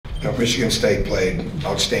Michigan State played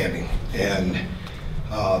outstanding, and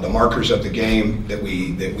the markers of the game that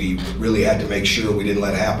we really had to make sure we didn't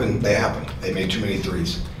let happen, they happened. They made too many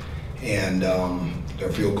threes, and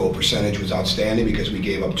their field goal percentage was outstanding because we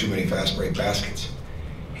gave up too many fast break baskets.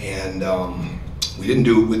 And we didn't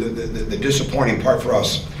do, the disappointing part for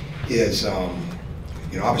us is,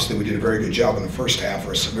 obviously we did a very good job in the first half,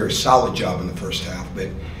 or a very solid job in the first half, but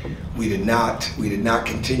we did not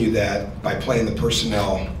continue that by playing the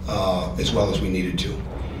personnel as well as we needed to.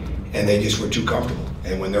 And they just were too comfortable.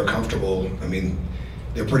 And when they're comfortable, I mean,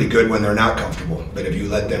 they're pretty good when they're not comfortable. But if you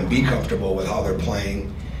let them be comfortable with how they're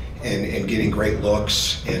playing and getting great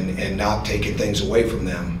looks and not taking things away from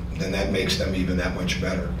them, then that makes them even that much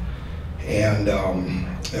better. And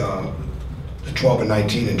the 12 and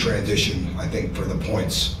 19 in transition, I think for the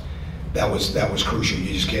points, that was crucial.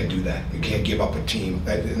 You just can't do that. You can't give up a team.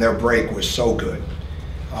 And their break was so good.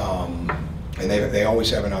 And they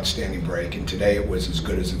always have an outstanding break, and today it was as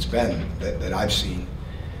good as it's been that I've seen.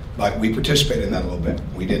 But we participated in that a little bit.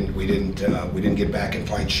 We didn't get back and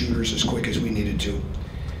find shooters as quick as we needed to.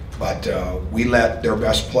 But we let their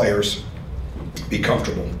best players be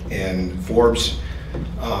comfortable. And Forbes,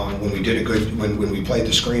 when we played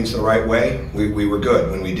the screens the right way, we were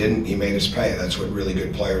good. When we didn't, he made us pay. That's what really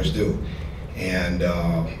good players do. And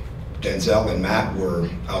Denzel and Matt were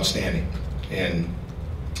outstanding. And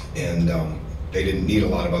they didn't need a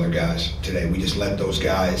lot of other guys today. We just let those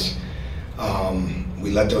guys,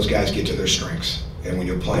 get to their strengths. And when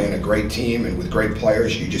you're playing a great team and with great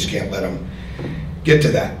players, you just can't let them get to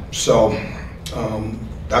that. So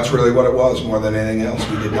that's really what it was more than anything else.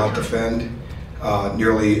 We did not defend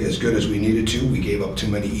nearly as good as we needed to. We gave up too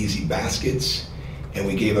many easy baskets, and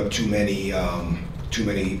we gave up too many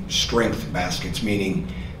strength baskets, meaning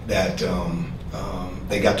that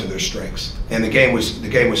they got to their strengths. And the game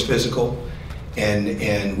was physical,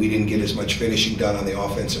 and we didn't get as much finishing done on the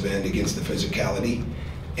offensive end against the physicality,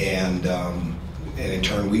 and in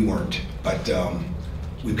turn we weren't. But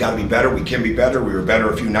we've got to be better. We can be better. We were better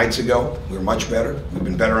a few nights ago. We were much better. We've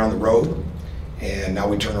been better on the road, and now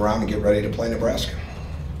we turn around and get ready to play Nebraska.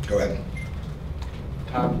 Go ahead.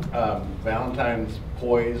 Tom, Valentine's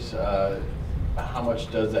poise, how much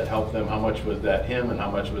does that help them? How much was that him, and how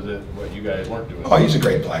much was it what you guys weren't doing? Oh, he's a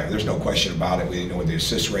great player. There's no question about it. We know the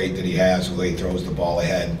assist rate that he has, the way he throws the ball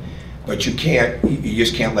ahead. But you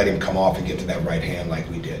just can't let him come off and get to that right hand like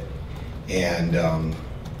we did. And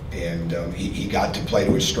he got to play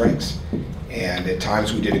to his strengths. And at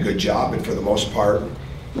times we did a good job, and for the most part,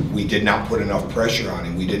 we did not put enough pressure on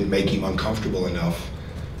him. We didn't make him uncomfortable enough.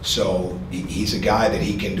 So he's a guy that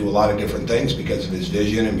he can do a lot of different things because of his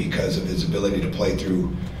vision and because of his ability to play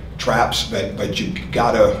through traps. But you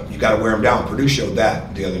gotta wear him down. Purdue showed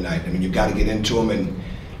that the other night. I mean, you've got to get into him and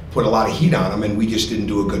put a lot of heat on him, and we just didn't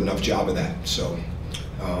do a good enough job of that. So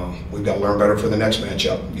we've got to learn better for the next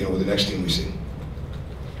matchup, with the next team we see.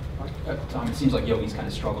 Tom, it seems like Yogi's kind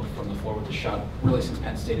of struggled from the floor with the shot really since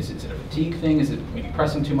Penn State. Is it a fatigue thing? Is it maybe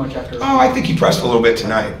pressing too much after? Oh, I think he pressed a little bit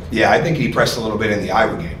tonight. Yeah, I think he pressed a little bit in the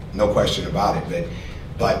Iowa game. No question about it.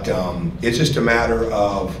 But it's just a matter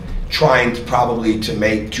of trying probably to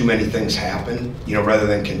make too many things happen, rather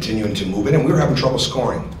than continuing to move it. And we were having trouble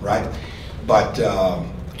scoring, right? But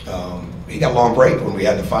he got a long break when we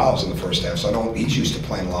had the fouls in the first half, so he's used to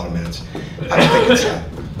playing a lot of minutes. I don't think it's that.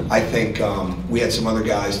 I think we had some other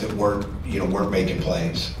guys that weren't making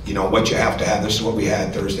plays. What you have to have, this is what we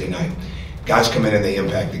had Thursday night. Guys come in and they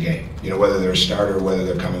impact the game. Whether they're a starter or whether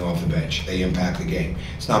they're coming off the bench, they impact the game.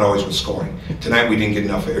 It's not always with scoring. Today we didn't get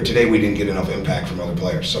enough impact from other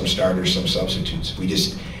players. Some starters, some substitutes.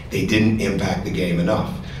 They didn't impact the game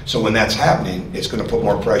enough. So when that's happening, it's going to put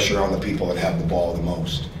more pressure on the people that have the ball the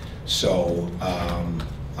most. So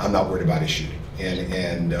I'm not worried about his shooting,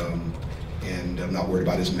 and I'm not worried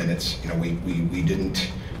about his minutes. We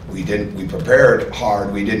prepared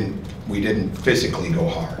hard. We didn't physically go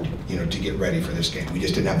hard, to get ready for this game. We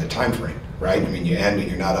just didn't have the time frame, right? I mean, you end and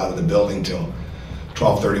you're not out of the building till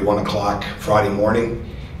 12:30, 1 o'clock Friday morning,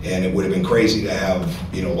 and it would have been crazy to have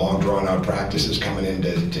long drawn out practices coming in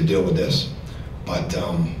to deal with this. But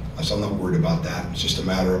so I'm not worried about that. It's just a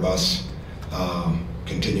matter of us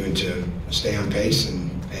continuing to stay on pace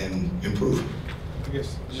and improve. I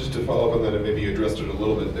guess just to follow up on that, and maybe you addressed it a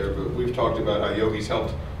little bit there, but we've talked about how Yogi's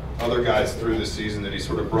helped other guys through this season, that he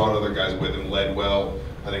sort of brought other guys with him, led well.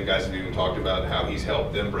 I think guys have even talked about how he's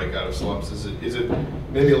helped them break out of slumps. Is it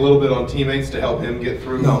maybe a little bit on teammates to help him get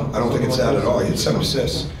through? No, I don't think it's that at all. It's some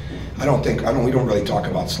assists. We don't really talk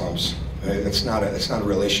about slumps. It's not a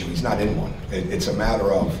real issue. He's not in one. It's a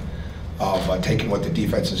matter of taking what the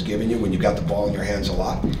defense is giving you when you've got the ball in your hands a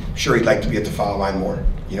lot. I'm sure he'd like to be at the foul line more.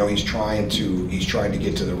 You know, he's trying to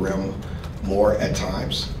get to the rim more at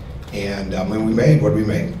times. And when we made, what did we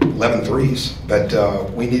make? 11 threes, but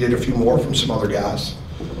we needed a few more from some other guys.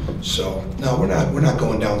 So no, we're not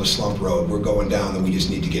going down the slump road. We're going down, and we just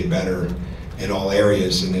need to get better in all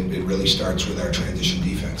areas, and it really starts with our transition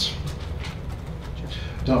defense.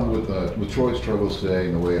 Tom, with Troy's struggles today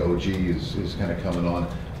and the way OG is kind of coming on,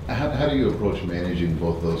 how do you approach managing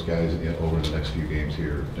both those guys over the next few games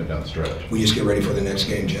here down the stretch? We just get ready for the next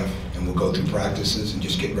game, Jeff, and we'll go through practices and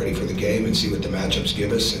just get ready for the game and see what the matchups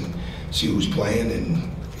give us and see who's playing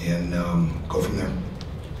and go from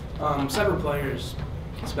there. Several players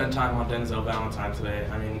spent time on Denzel Valentine today.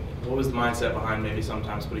 I mean, what was the mindset behind maybe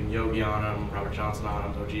sometimes putting Yogi on him, Robert Johnson on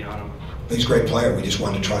him, OG on him? He's a great player. We just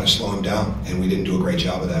wanted to try to slow him down, and we didn't do a great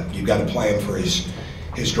job of that. You've got to play him for his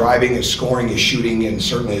driving, his scoring, his shooting, and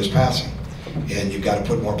certainly his passing. And you've got to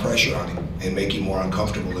put more pressure on him and make him more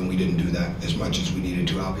uncomfortable, and we didn't do that as much as we needed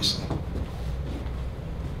to, obviously.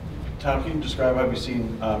 Tom, can you describe how you've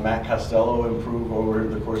seen Matt Costello improve over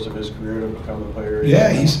the course of his career to become the player?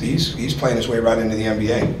 Yeah, he's playing his way right into the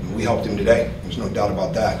NBA. We helped him today. There's no doubt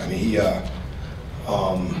about that. I mean,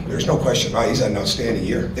 there's no question about it. He's had an outstanding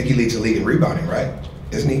year. I think he leads the league in rebounding, right?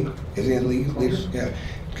 Isn't he? Isn't he the league leader? Yeah.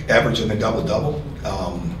 Averaging a double-double.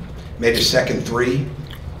 Made his second three.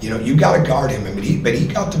 You know, you got to guard him. I mean, but he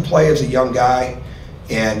got to play as a young guy,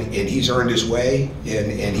 and he's earned his way,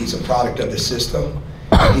 and he's a product of the system.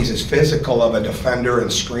 He's as physical of a defender and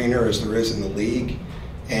screener as there is in the league,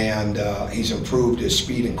 and he's improved his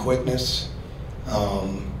speed and quickness.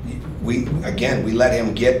 We let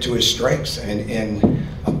him get to his strengths, and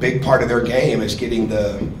a big part of their game is getting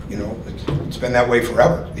it's been that way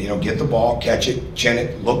forever. You know, get the ball, catch it, chin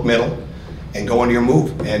it, look middle, and go into your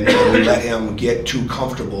move. And we let him get too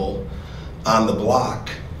comfortable on the block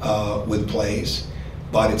with plays.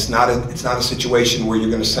 But it's not a situation where you're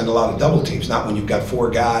going to send a lot of double teams. Not when you've got 4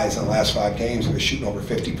 guys in the last 5 games that are shooting over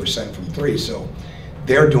 50% from 3. So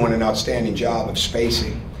they're doing an outstanding job of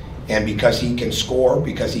spacing. And because he can score,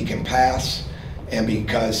 because he can pass, and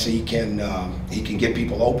because he can get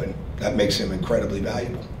people open, that makes him incredibly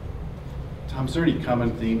valuable. Tom, is there any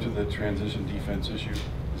common theme to the transition defense issue?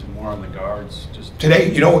 Is it more on the guards? Just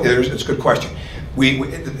today, it's a good question.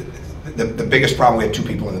 The biggest problem, we had 2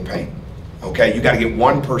 people in the paint. Okay, you got to get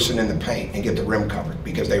 1 person in the paint and get the rim covered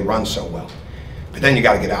because they run so well. But then you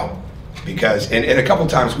got to get out because and a couple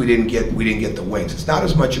times we didn't get the wings. It's not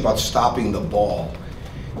as much about stopping the ball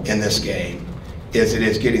in this game as it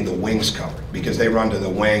is getting the wings covered because they run to the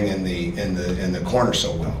wing and the corner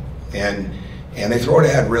so well. And they throw it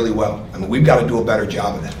ahead really well. I mean, we've got to do a better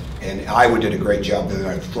job of that. And Iowa did a great job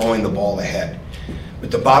of throwing the ball ahead. But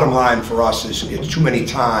the bottom line for us is it's too many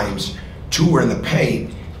times 2 were in the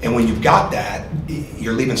paint. And when you've got that,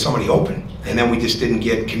 you're leaving somebody open. And then we just didn't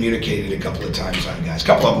get communicated a couple of times on guys. A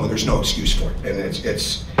couple of them, there's no excuse for it. And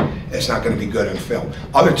it's not going to be good on film.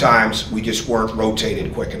 Other times, we just weren't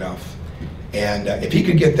rotated quick enough. And if he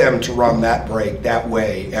could get them to run that break that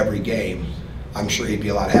way every game, I'm sure he'd be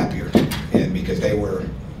a lot happier. And because they were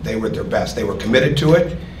at their best. They were committed to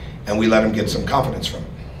it, and we let them get some confidence from it.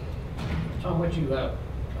 Tom, what you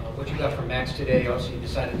got from Max today? Also, you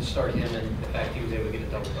decided to start him, and the fact he was able to get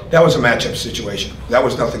a double-double. That was a matchup situation. That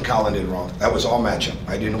was nothing Colin did wrong. That was all matchup.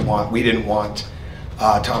 We didn't want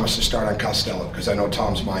Thomas to start on Costello because I know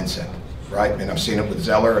Tom's mindset, right? And I've seen it with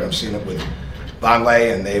Zeller and I've seen it with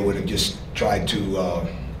Vonleh, and they would have just tried to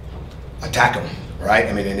attack him, right?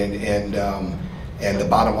 I mean, and the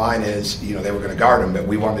bottom line is, they were going to guard him, but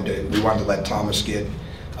we wanted to let Thomas get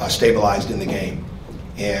stabilized in the game.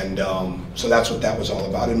 And so that's what that was all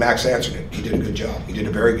about. And Max answered it. He did a good job. He did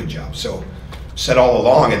a very good job. So said all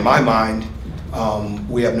along, in my mind,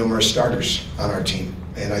 we have numerous starters on our team.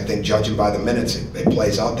 And I think judging by the minutes, it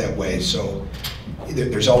plays out that way. So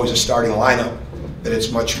there's always a starting lineup, but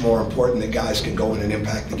it's much more important that guys can go in and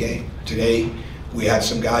impact the game. Today, we had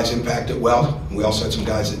some guys impact it well. And we also had some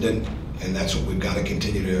guys that didn't. And that's what we've got to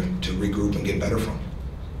continue to regroup and get better from.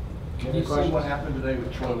 Can you see what happened today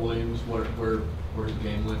with Troy Williams, where his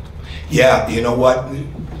game went? Yeah, you know what?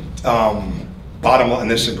 Bottom line,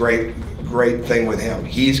 this is a great thing with him.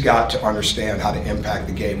 He's got to understand how to impact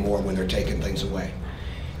the game more when they're taking things away.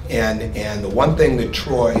 And the one thing that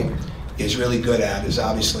Troy is really good at is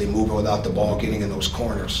obviously moving without the ball, getting in those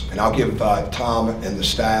corners. And I'll give Tom and the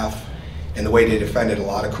staff and the way they defended a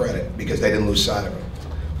lot of credit because they didn't lose sight of him.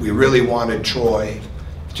 We really wanted Troy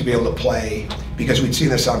to be able to play because we'd seen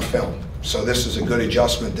this on film. So this is a good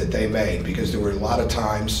adjustment that they made because there were a lot of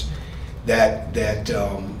times that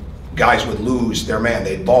guys would lose their man.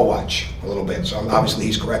 They'd ball watch a little bit. So obviously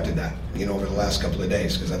he's corrected that, over the last couple of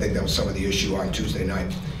days, because I think that was some of the issue on Tuesday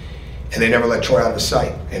night. And they never let Troy out of his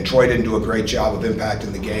sight. And Troy didn't do a great job of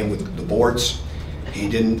impacting the game with the boards. He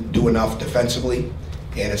didn't do enough defensively.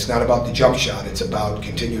 And it's not about the jump shot. It's about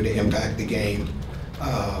continuing to impact the game.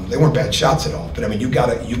 They weren't bad shots at all. But I mean, you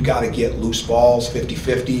gotta get loose balls,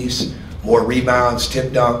 50-50s, more rebounds,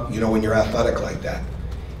 tip dunk, when you're athletic like that.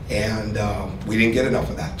 And we didn't get enough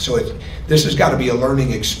of that. So this has got to be a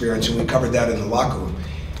learning experience, and we covered that in the locker room.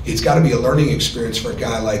 It's got to be a learning experience for a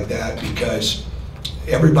guy like that, because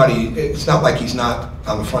it's not like he's not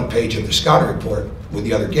on the front page of the scouting report with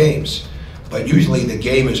the other games, but usually the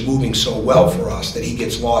game is moving so well for us that he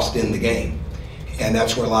gets lost in the game. And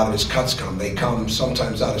that's where a lot of his cuts come. They come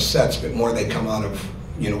sometimes out of sets, but more they come out of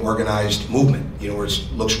organized movement, where it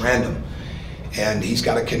looks random. And he's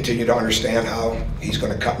got to continue to understand how he's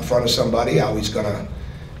going to cut in front of somebody, how he's going to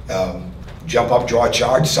jump up, draw a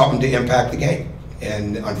charge, something to impact the game.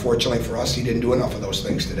 And unfortunately for us, he didn't do enough of those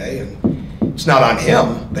things today. And it's not on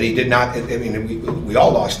him, but he did not. I mean, we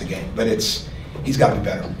all lost the game, but he's got to be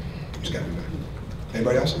better. He's got to be better.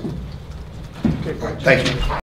 Anybody else? Okay, all right, thank you.